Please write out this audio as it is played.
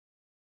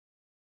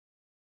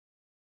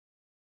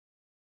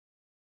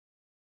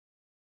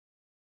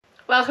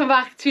Welcome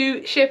back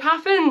to Ship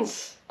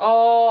Happens,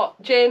 our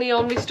journey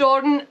on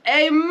restoring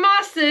a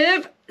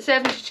massive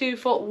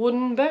 72-foot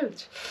wooden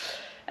boat.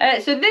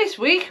 So this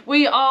week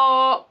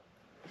I'm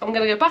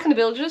going to go back in the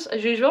bilges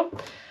as usual.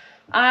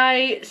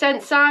 I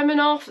sent Simon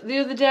off the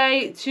other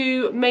day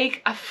to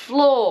make a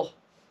floor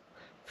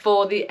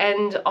for the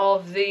end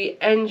of the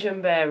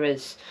engine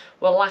bearers.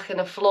 We're lacking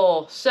a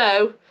floor,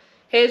 so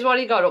here's what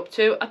he got up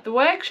to at the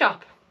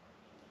workshop.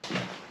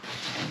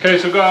 Okay,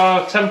 so we've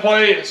got our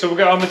template, so we've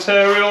got our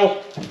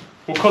material,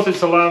 we'll cut it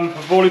to length.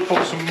 I've already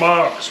put some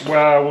marks where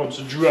I want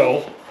to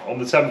drill on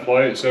the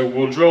template, so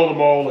we'll drill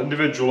them all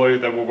individually,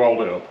 then we'll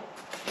weld it up.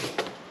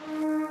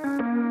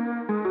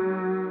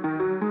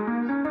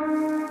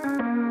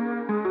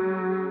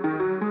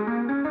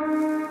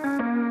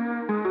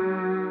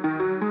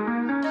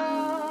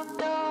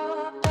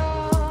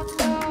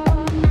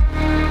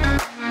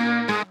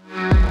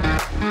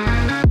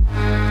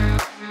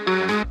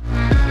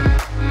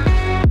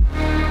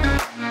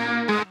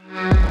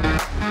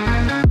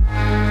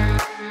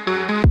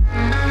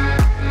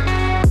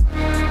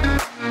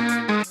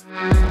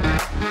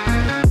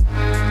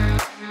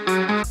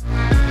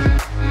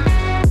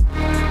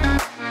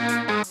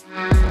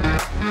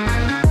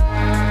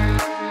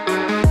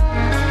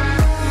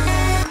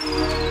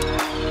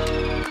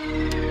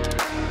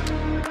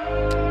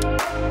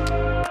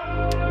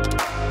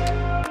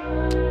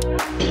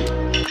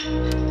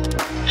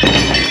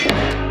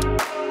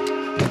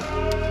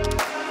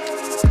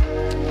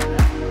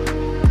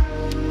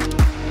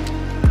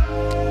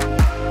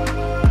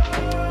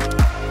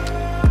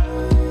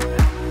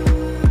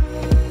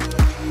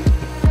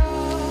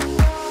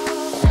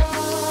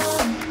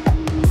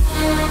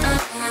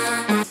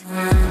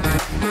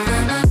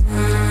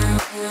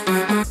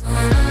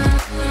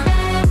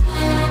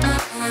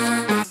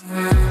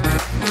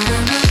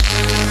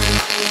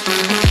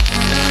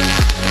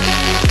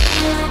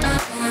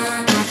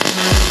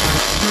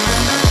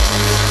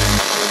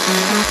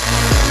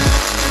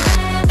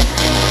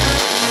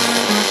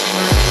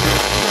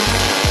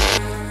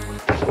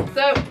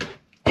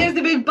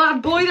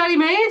 Bad boy that he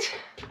made.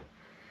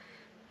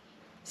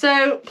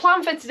 So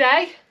plan for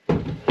today,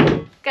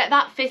 get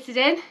that fitted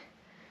in,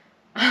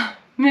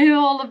 move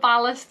all the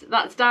ballast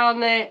that's down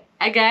there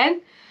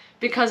again,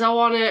 because I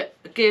want to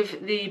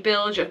give the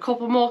bilge a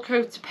couple more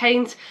coats of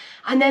paint,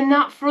 and then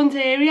that front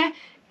area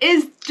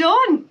is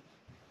done.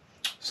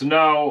 So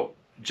now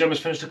Gemma's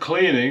finished the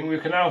cleaning, we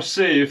can now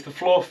see if the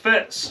floor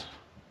fits.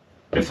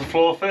 If the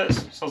floor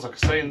fits, sounds like a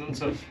saying,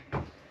 doesn't it?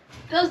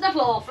 Does the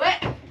floor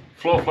fit?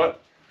 Floor fit.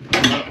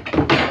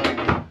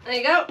 There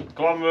you go.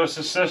 Glamorous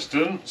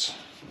assistant.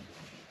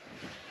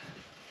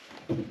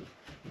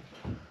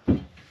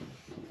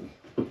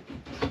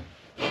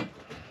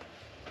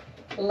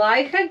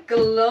 Like a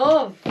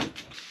glove.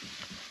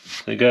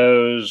 It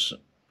goes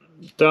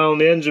down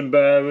the engine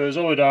bearers,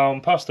 all the way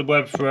down past the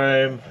web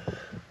frame,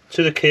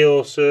 to the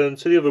keelson,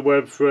 to the other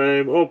web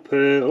frame, up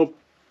here, up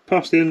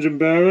past the engine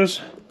bearers.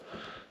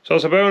 So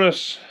it's a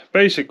bonus.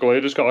 Basically,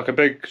 just got like a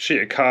big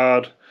sheet of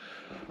card,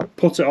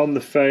 put it on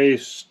the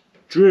face,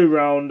 drew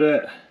around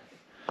it,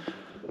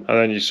 and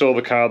then you saw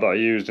the card that I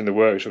used in the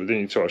workshop. I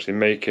didn't need to actually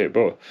make it,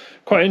 but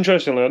quite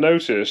interestingly I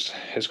noticed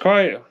it's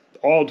quite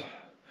odd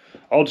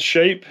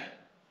shape.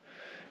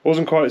 It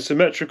wasn't quite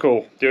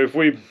symmetrical. You know, if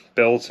we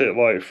built it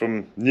like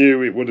from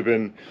new, it would have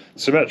been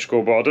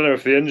symmetrical, but I don't know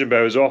if the engine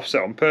bearer was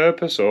offset on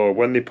purpose or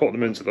when they put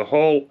them into the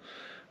hull.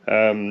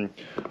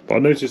 But I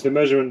noticed the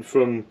measurement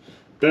from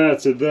there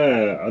to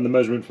there and the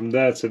measurement from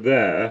there to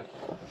there,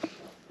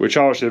 which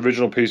are actually the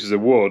original pieces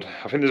of wood.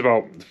 I think there's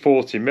about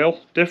 40mm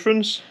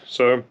difference,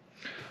 so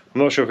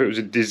I'm not sure if it was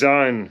a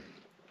design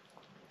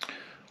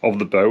of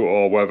the boat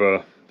or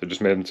whether they just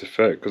made them to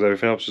fit because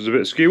everything else was a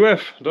bit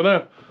skew-whiff. I don't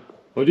know.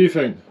 What do you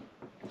think?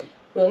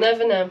 We'll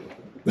never know.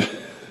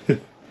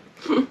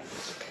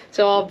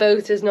 So our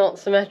boat is not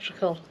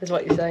symmetrical, is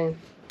what you're saying,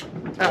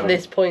 at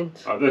this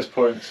point. At this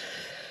point.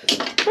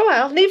 Oh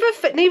well,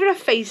 neither are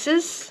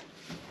faces.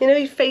 You know,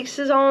 your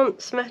faces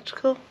aren't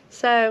symmetrical,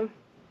 so...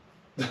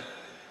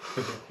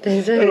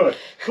 There's a Anyway,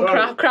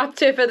 crap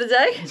tip of the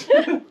day.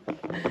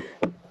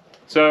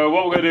 So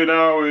what we're going to do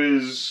now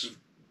is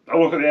have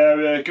a look at the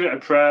area, give it a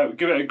prep,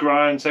 give it a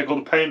grind, take all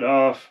the paint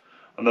off,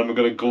 and then we're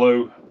going to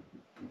glue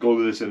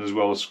this in as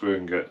well as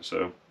screwing it.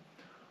 So.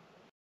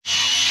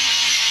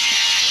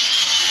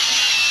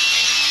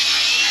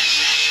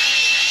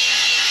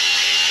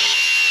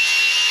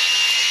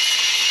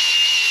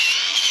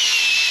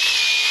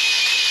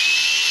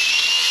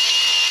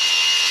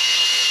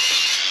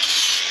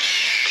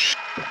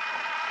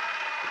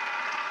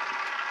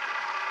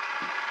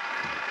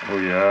 Oh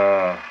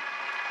yeah.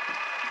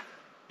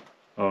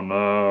 Oh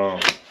no.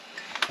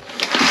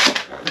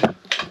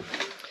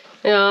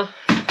 Yeah.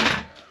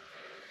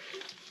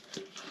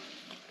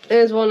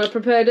 Here's one I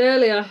prepared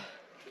earlier.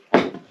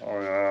 Oh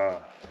yeah.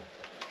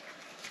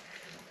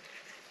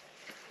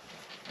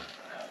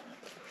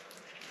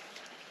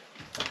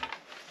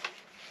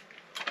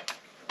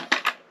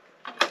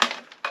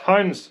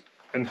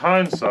 In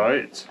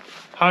hindsight,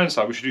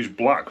 we should use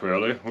black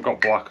really. We've got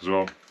black as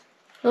well.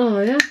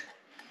 Oh, yeah.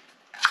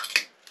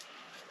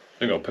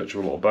 I got a picture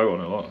of a little boat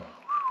on it, look.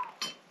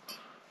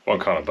 One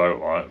kind of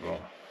boat, like,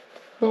 but...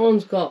 That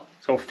one's got...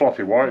 It's got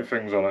floppy white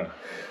things on it.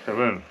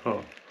 Come in,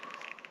 look.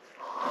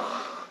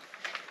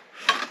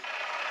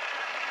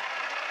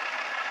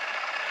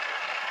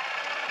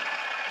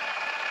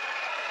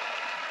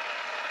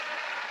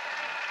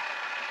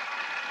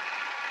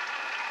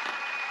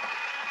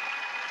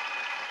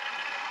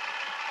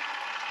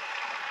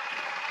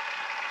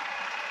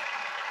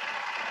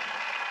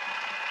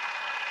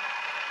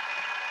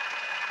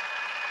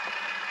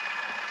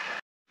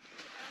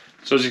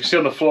 So as you can see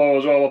on the floor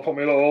as well, I put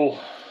my little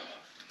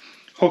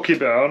hooky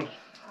bit on,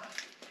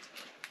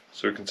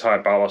 so we can tie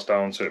ballast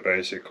down to it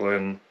basically,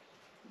 and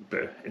a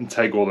bit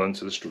integral then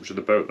to the structure of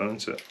the boat then,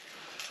 isn't it?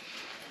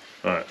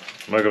 Right,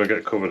 am I going to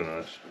get covered in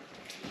this?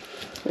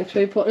 Make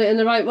sure you're putting it in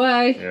the right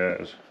way. Yeah,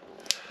 it is.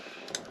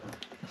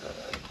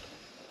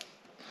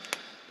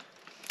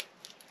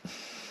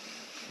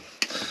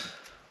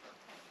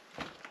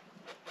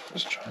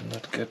 Just try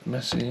not to get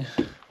messy.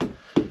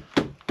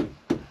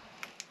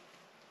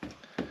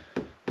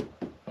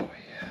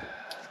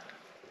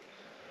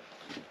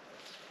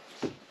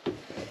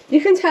 You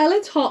can tell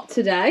it's hot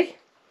today.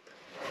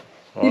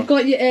 What? You've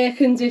got your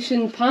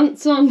air-conditioned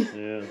pants on.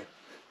 Yeah.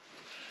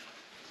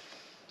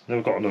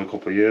 Never got another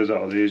couple of years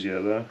out of these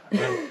yet though.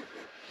 The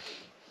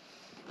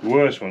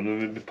worst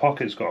one, the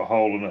pocket's got a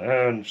hole in it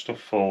and stuff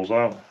falls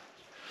out.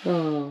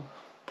 Oh.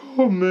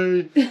 Poor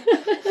me.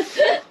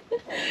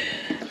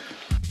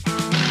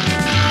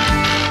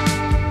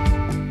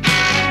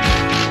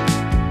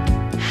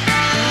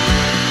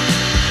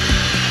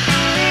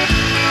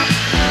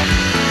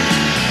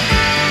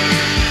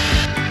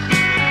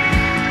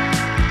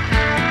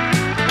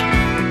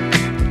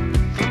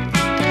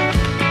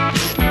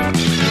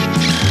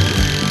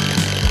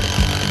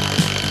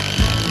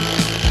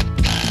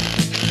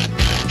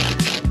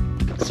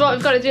 So what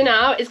we've got to do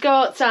now is go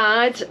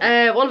outside,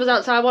 one of us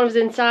outside, one of us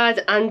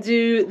inside, and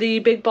do the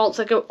big bolts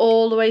that go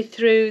all the way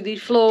through the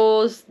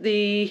floors,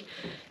 the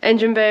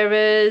engine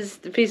bearers,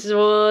 the pieces of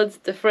wood,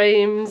 the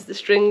frames, the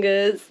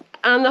stringers,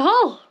 and the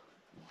hull.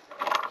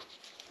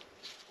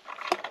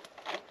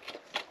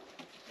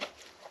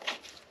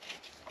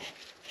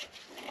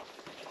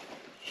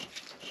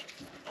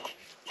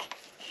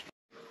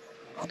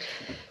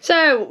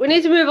 So we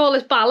need to move all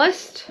this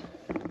ballast,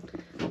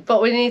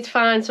 but we need to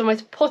find somewhere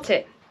to put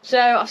it. So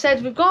I've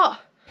said we've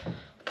got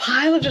a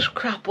pile of just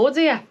crap wood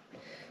here.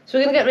 So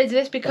we're going to get rid of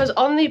this because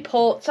on the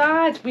port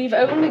side we've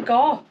only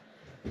got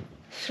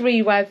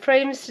 3 web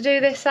frames to do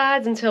this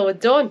side until we're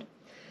done.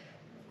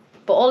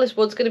 But all this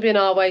wood's going to be in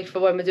our way for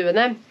when we're doing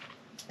them.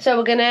 So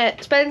we're going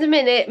to spend a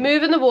minute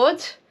moving the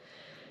wood,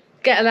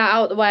 getting that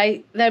out of the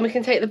way. Then we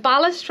can take the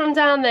ballast from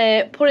down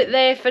there, put it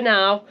there for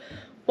now.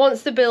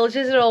 Once the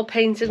bilges are all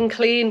painted and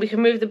clean, we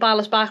can move the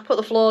ballast back, put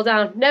the floor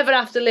down, never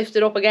have to lift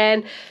it up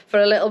again for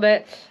a little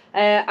bit.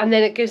 And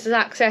then it gives us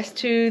access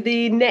to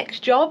the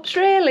next jobs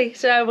really.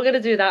 So we're going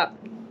to do that.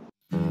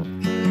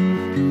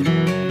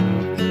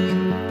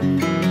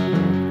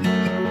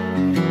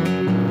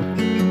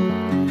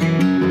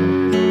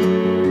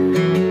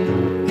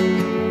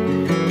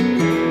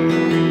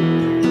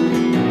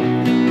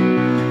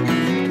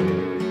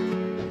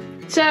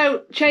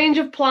 So, change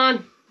of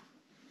plan.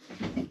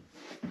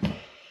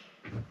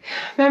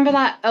 Remember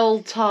that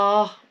old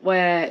tar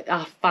where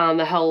I found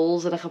the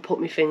holes and I could put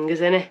my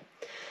fingers in it?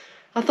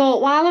 I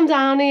thought while I'm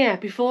down here,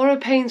 before I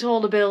paint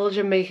all the bilge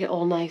and make it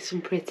all nice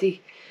and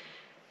pretty,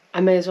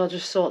 I may as well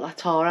just sort that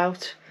tar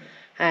out.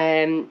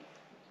 And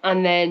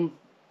then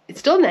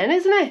it's done then,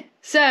 isn't it?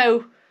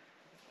 So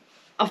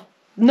I've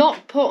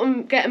not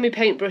getting my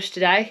paintbrush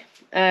today.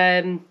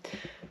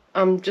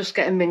 I'm just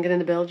getting minging in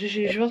the bilge as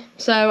usual.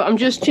 So I'm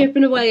just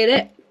chipping away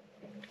at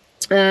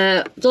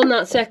it. Done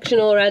that section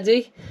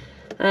already.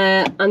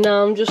 And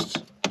now I'm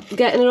just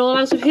getting it all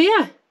out of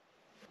here.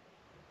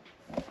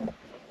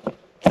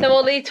 So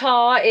all the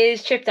tar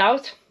is chipped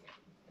out.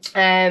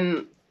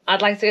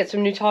 I'd like to get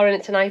some new tar in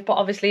it tonight, but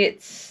obviously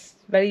it's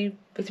a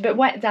bit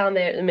wet down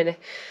there at the minute.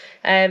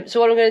 So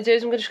what I'm going to do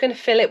is I'm just going to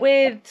fill it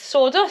with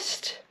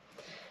sawdust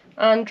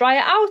and dry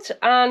it out.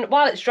 And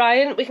while it's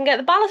drying, we can get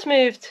the ballast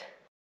moved.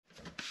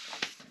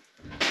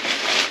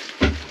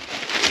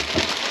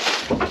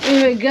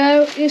 Here we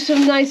go. Here's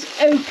some nice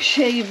oak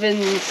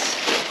shavings.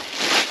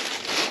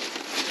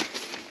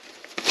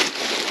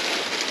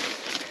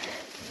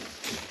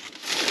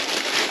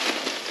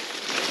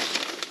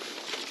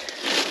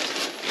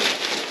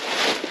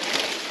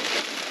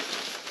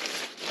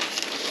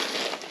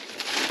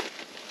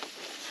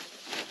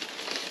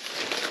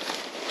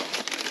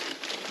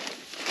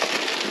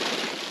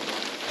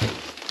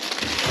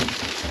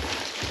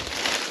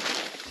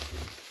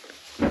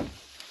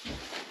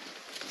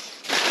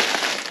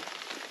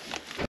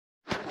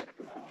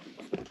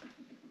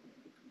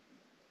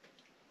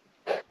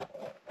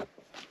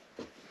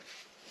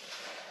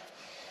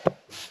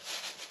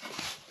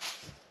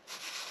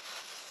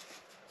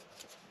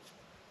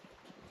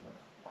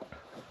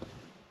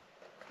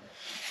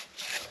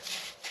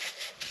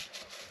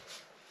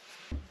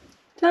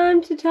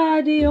 Time to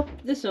tidy up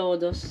the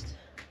sawdust.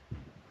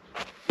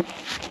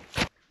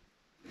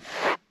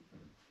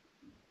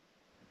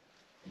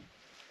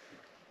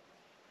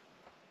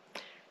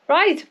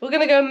 Right, we're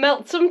going to go and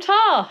melt some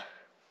tar.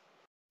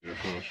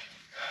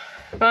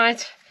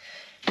 Right,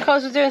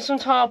 because we're doing some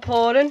tar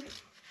pouring,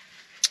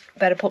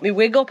 better put my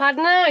wig up,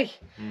 hadn't I?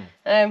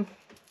 Do you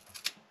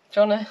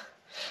wanna...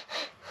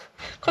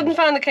 Couldn't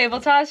find the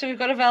cable tie, so we've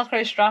got a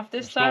Velcro strap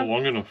this time. It's not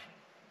long enough.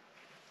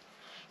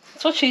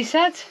 That's what she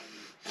said.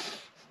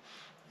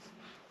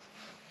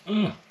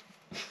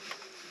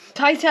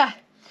 Tighter.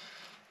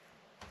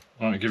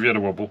 Right, give you a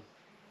wobble.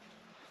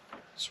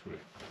 Sweet.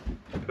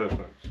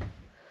 Perfect.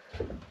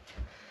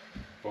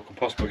 What could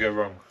possibly go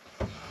wrong?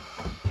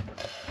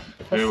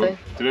 Let's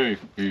see.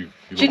 Do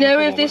you know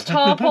if this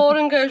tar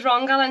pouring goes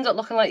wrong, I'll end up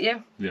looking like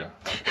you? Yeah.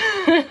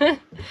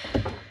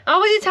 How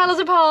would you tell us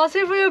apart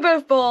if we were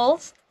both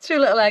balls? Two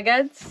little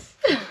eggheads.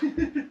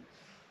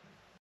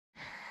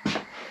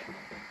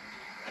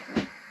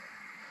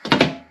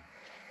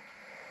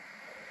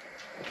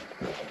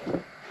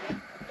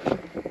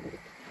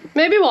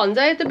 Maybe one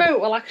day the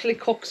boat will actually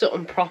cook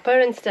something proper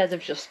instead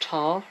of just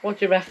tar. What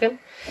do you reckon?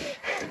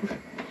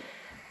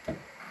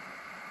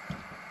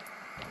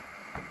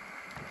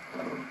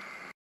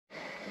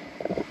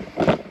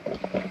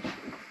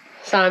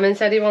 Simon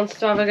said he wants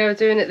to have a go at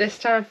doing it this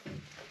time.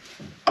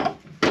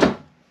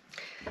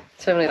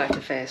 It's only like the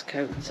first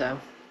coat, so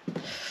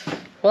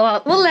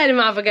we'll let him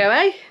have a go,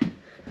 eh?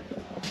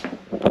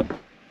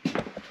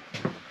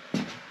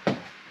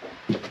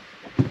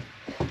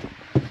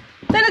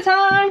 Dinner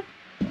time!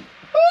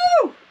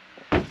 Woo!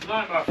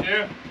 Night,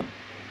 Matthew.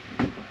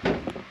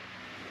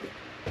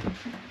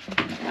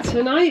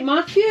 Tonight,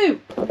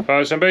 Matthew.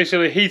 Right, so I'm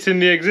basically heating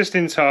the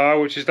existing tar,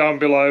 which is down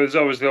below. There's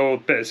obviously all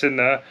bits in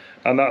there,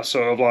 and that's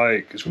sort of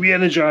like, it's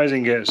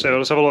re-energizing it. So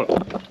let's have a look.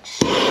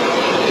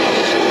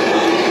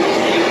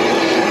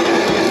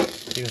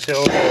 You can see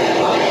all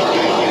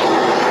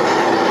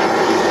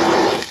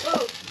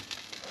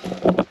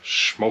the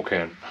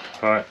smoking.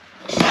 Right.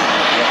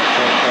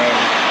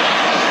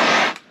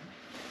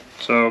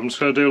 So I'm just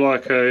going to do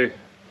like a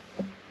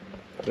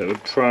bit of a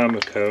primer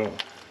coat.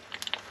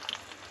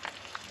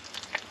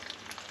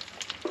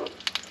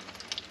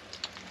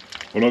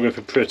 We're not going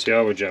for pretty,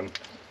 are we, Jem?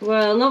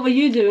 Well, not with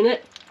you doing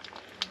it.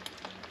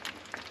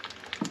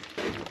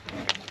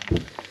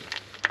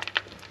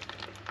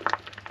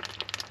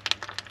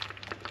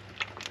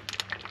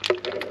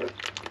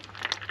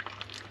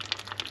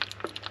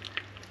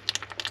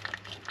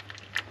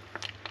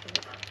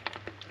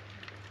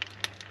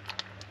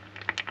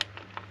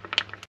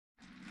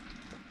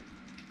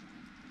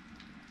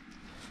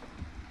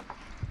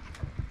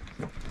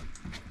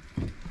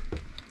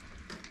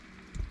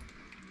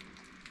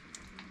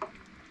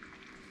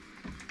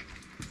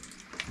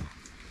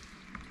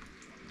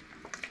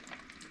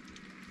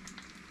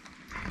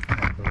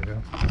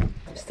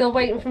 Still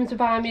waiting for him to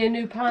buy me a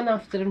new pan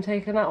after I'm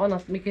taking that one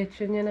off my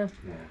kitchen, you know.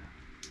 Yeah.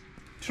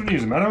 Shouldn't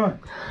use them anyway.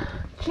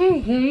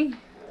 Cheeky.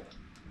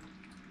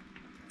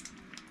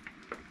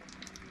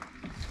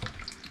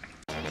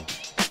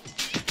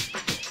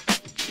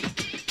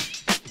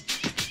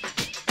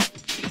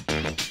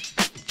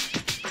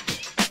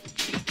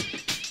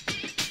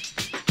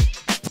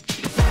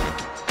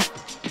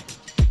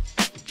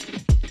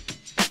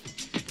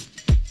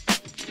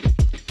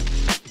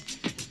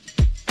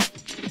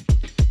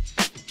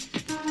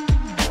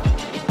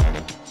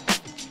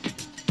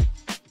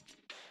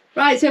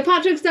 Right, so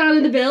Patrick's down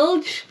in the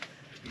bilge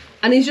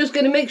and he's just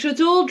going to make sure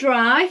it's all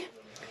dry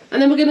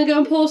and then we're going to go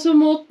and pour some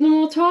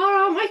more tar,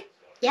 aren't we?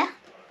 Yeah.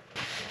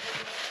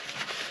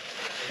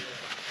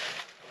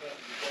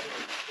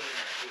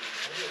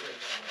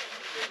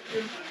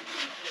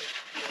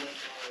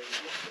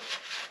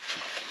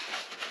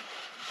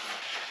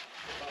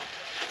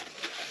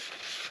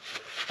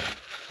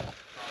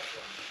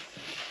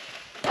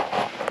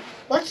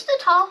 What's the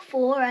tar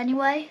for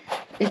anyway?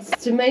 It's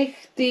to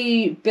make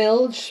the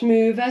bilge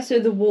smoother so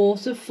the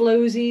water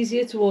flows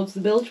easier towards the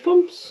bilge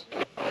pumps.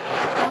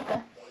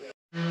 Okay.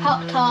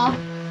 Hot tar.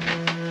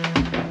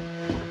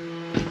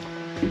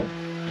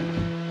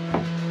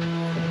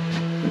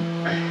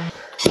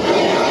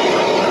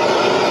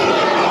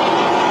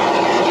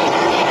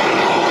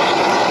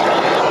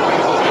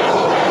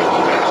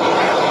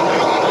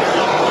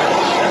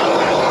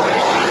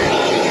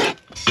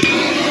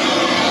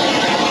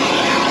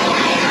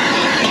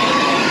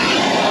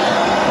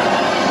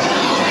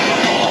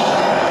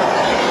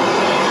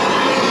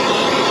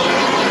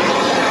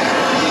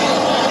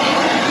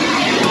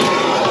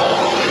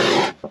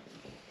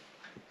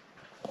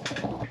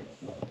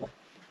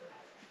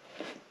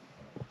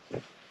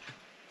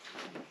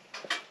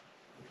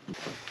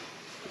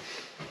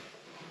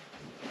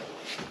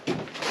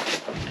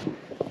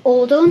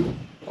 All done?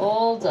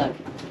 All done.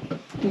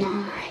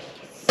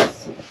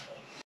 Nice.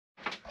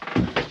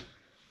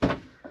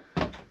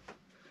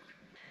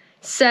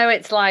 So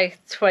it's like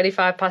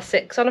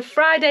 6:25 on a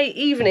Friday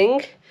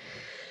evening.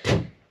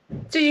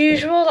 Do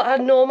usual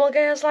normal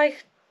girls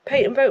like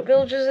painting boat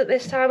bilges at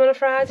this time on a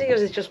Friday, or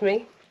is it just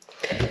me?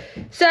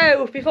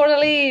 So, before I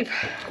leave,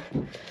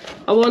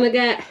 I want to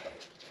get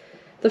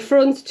the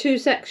front 2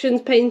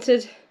 sections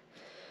painted.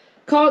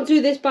 Can't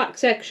do this back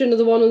section of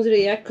the one under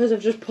here because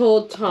I've just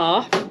poured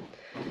tar.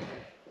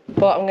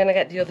 But I'm going to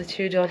get the other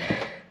 2 done.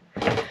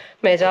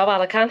 May as well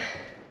while I can.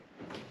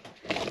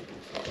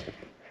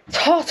 It's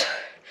hot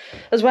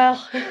as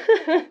well.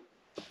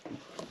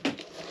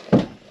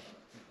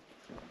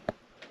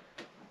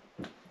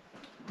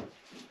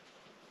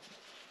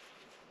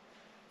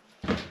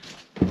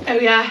 Oh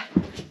yeah,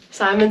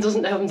 Simon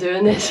doesn't know I'm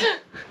doing this.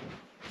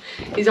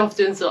 He's off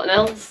doing something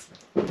else.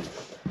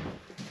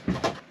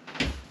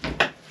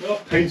 You're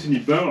not painting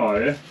your boat,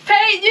 are you?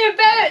 Paint your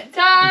boat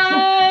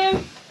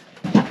time!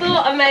 I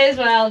thought I may as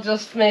well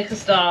just make a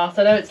start.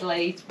 I know it's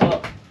late,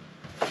 but...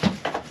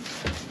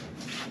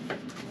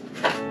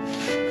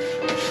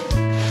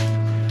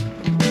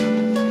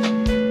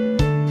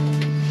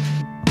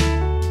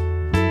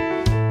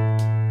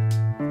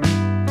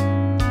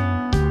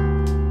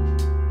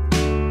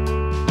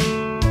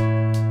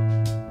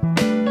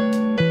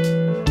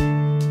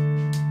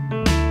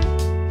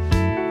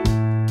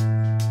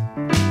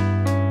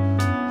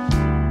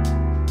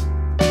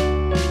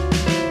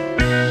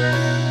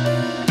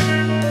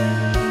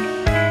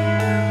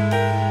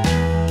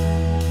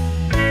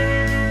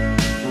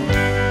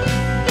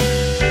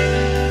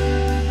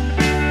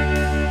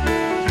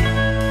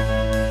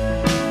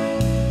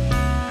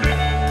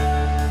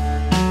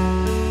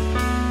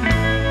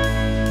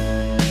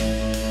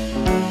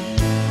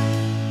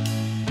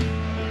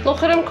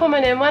 Look at him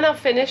coming in when I've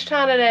finished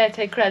trying to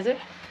take credit.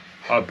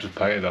 I've just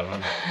painted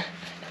that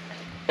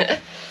then.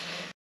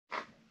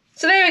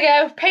 So there we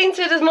go,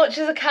 painted as much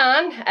as I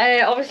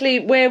can. Obviously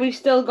where we've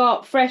still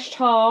got fresh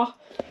tar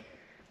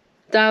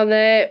down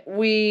there,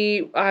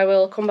 I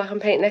will come back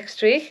and paint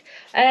next week.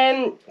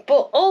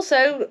 But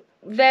also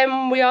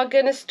then we are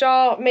going to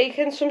start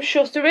making some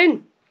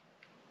shuttering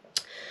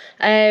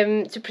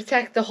to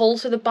protect the hull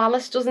so the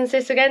ballast doesn't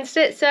sit against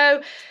it.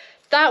 So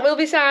that will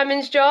be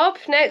Simon's job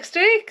next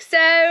week.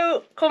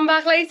 So come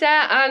back later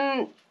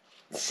and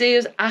see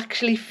us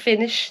actually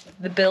finish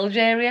the bilge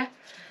area.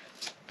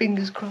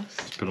 Fingers crossed.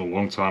 It's been a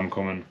long time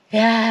coming.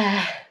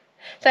 Yeah.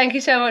 Thank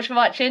you so much for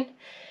watching.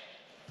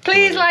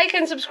 Please like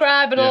and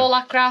subscribe and all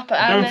that crap.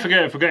 And don't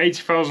forget, if we get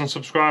 80,000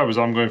 subscribers,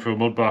 I'm going for a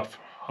mud bath.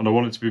 And I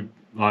want it to be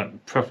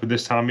like preferably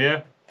this time of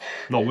year,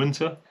 not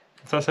winter.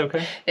 If that's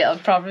okay. It'll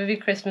probably be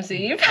Christmas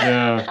Eve.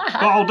 Yeah,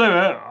 but I'll do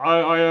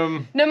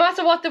it. No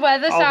matter what the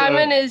weather,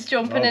 Simon is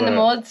jumping in the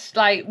mud.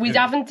 Like, we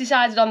haven't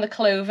decided on the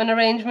clothing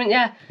arrangement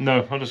yet.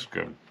 No, I'll just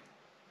go.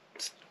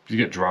 You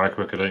get dry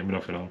quicker, don't you?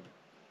 Nothing on.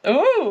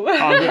 Ooh.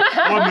 I'll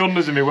have my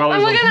unders in my wellies.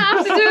 And we're going to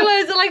have to do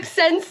loads of like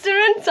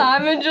censoring.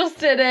 Simon just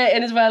did it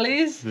in his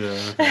wellies.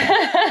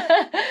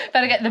 Yeah.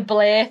 Better get the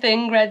Blair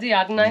thing ready,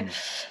 hadn't I?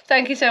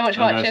 Thank you so much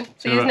for watching.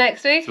 See you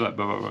next week. Bye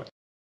bye bye.